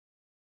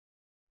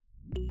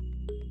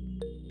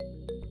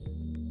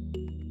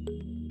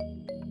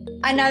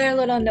Another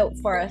little note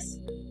for us.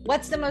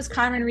 What's the most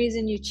common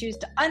reason you choose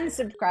to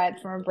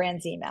unsubscribe from a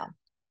brand's email?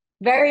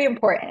 Very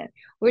important.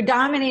 We're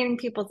dominating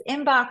people's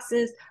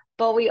inboxes,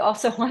 but we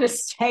also want to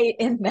stay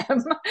in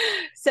them.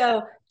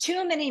 So,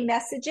 too many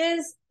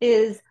messages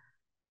is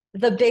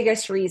the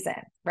biggest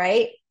reason,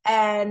 right?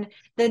 And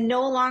the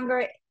no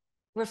longer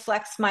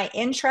reflects my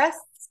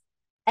interests,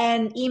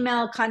 and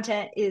email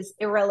content is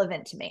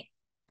irrelevant to me.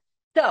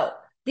 So,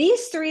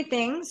 these three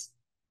things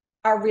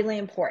are really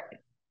important.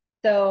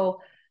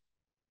 So,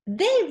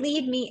 they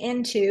lead me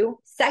into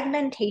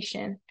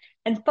segmentation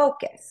and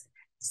focus.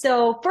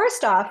 So,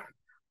 first off,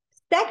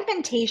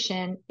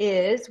 segmentation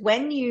is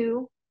when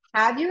you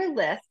have your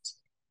list,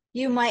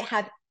 you might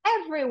have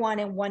everyone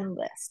in one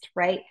list,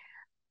 right?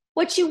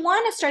 What you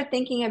want to start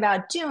thinking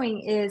about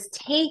doing is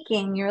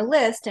taking your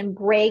list and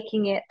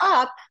breaking it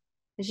up,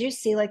 as you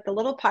see, like the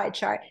little pie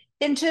chart,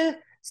 into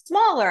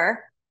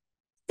smaller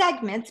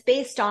segments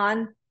based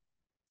on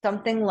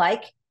something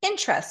like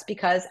interest.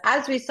 Because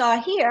as we saw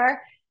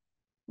here,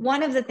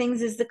 one of the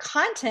things is the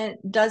content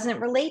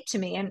doesn't relate to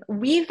me. And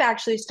we've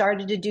actually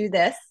started to do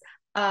this.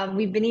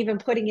 We've been even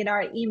putting in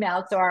our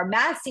emails. So our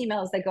mass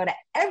emails that go to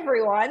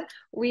everyone,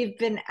 we've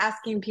been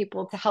asking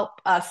people to help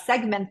us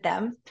segment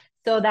them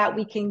so that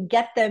we can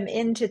get them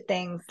into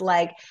things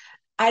like,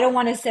 I don't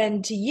want to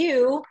send to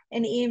you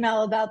an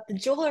email about the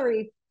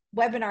jewelry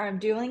webinar I'm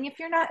doing if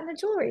you're not in the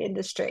jewelry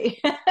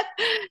industry.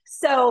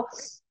 So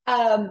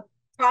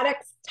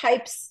products,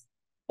 types,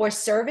 or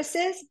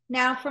services.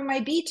 Now, for my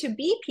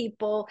B2B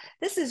people,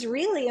 this is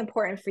really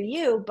important for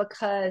you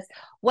because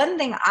one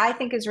thing I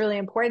think is really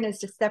important is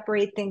to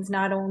separate things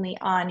not only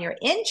on your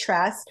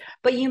interest,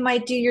 but you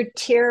might do your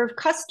tier of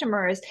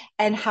customers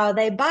and how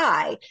they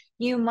buy.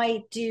 You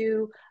might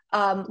do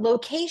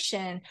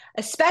location,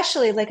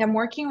 especially like I'm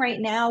working right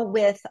now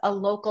with a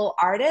local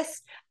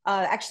artist,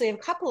 actually a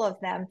couple of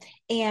them,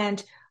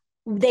 and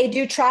they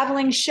do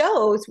traveling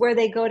shows where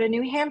they go to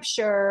New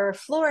Hampshire,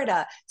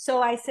 Florida.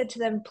 So I said to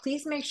them,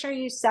 please make sure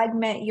you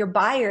segment your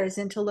buyers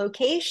into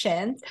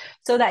locations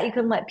so that you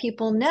can let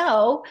people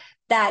know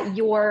that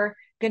you're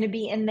going to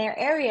be in their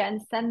area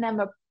and send them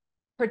a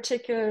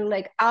particular,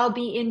 like, I'll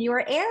be in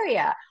your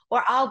area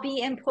or I'll be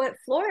in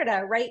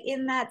Florida, right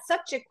in that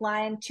subject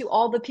line to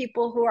all the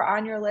people who are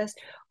on your list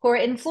who are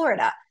in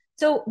Florida.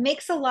 So it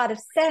makes a lot of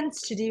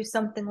sense to do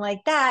something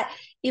like that.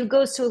 It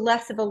goes to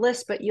less of a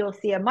list, but you'll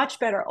see a much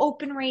better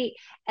open rate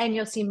and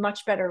you'll see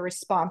much better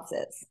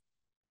responses.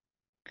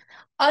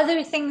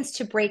 Other things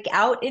to break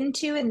out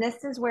into, and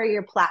this is where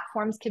your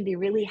platforms can be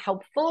really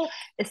helpful,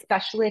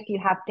 especially if you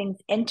have things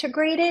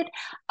integrated.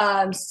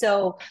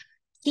 So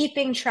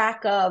keeping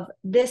track of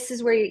this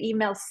is where your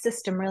email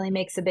system really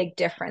makes a big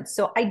difference.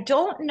 So I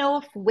don't know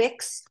if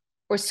Wix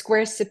or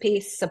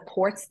Squarespace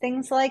supports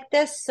things like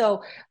this.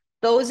 So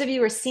those of you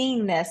who are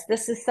seeing this,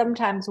 this is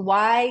sometimes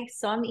why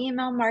some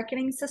email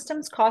marketing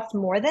systems cost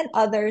more than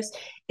others,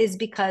 is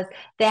because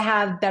they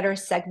have better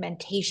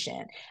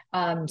segmentation.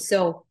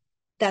 So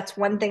that's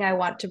one thing I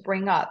want to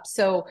bring up.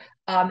 So,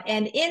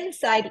 and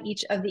inside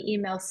each of the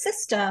email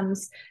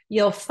systems,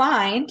 you'll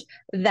find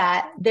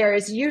that there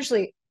is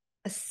usually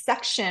a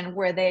section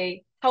where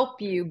they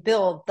help you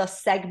build the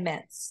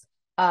segments.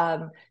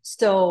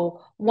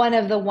 So one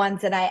of the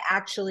ones that I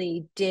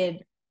actually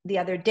did the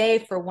other day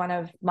for one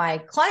of my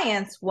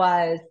clients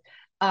was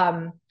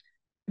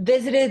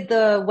visited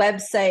the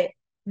website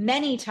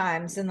many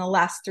times in the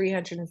last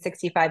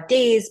 365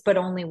 days, but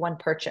only one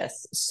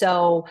purchase.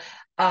 So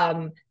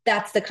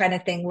that's the kind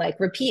of thing, like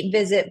repeat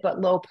visit,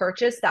 but low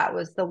purchase. That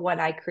was the one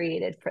I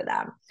created for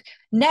them.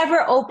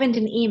 Never opened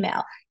an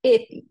email.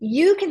 If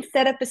you can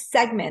set up a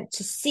segment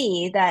to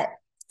see that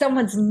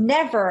someone's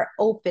never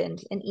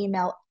opened an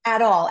email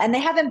at all and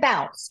they haven't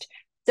bounced.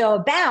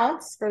 So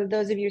bounce, for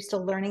those of you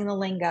still learning the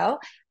lingo,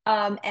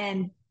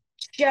 and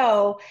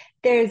Joe,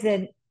 there's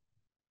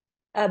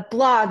a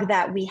blog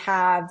that we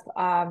have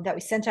that we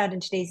sent out in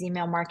today's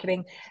email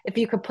marketing. If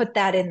you could put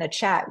that in the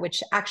chat,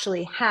 which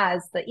actually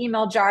has the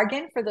email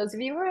jargon for those of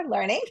you who are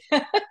learning.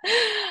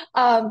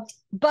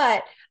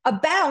 But a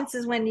bounce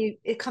is when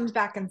it comes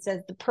back and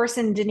says the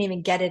person didn't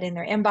even get it in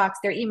their inbox,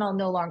 their email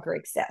no longer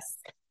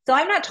exists. So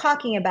I'm not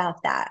talking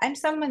about that. I'm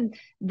someone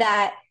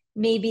that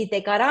maybe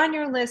they got on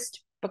your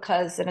list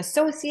because an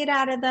associate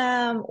added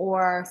them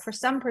or for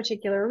some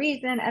particular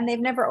reason, and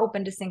they've never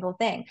opened a single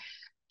thing.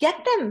 Get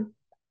them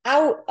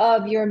out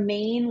of your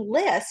main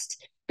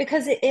list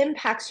because it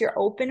impacts your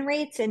open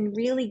rates and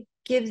really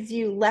gives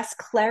you less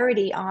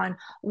clarity on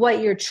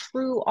what your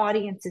true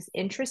audience is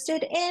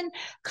interested in.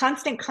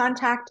 Constant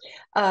Contact,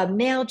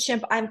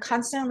 MailChimp, I'm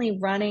constantly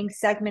running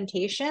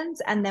segmentations.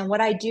 And then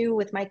what I do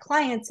with my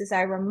clients is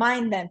I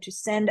remind them to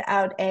send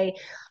out a,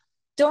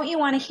 don't you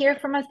want to hear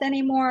from us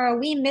anymore?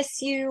 We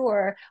miss you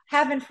or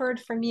haven't heard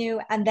from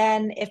you. And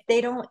then if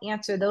they don't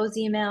answer those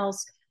emails,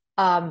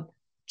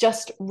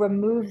 just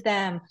remove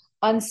them,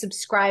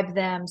 unsubscribe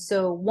them.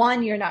 So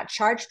one, you're not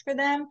charged for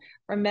them.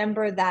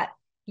 Remember that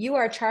you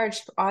are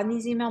charged on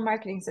these email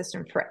marketing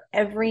systems for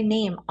every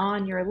name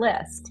on your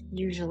list,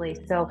 usually.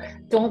 So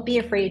don't be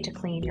afraid to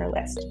clean your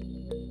list.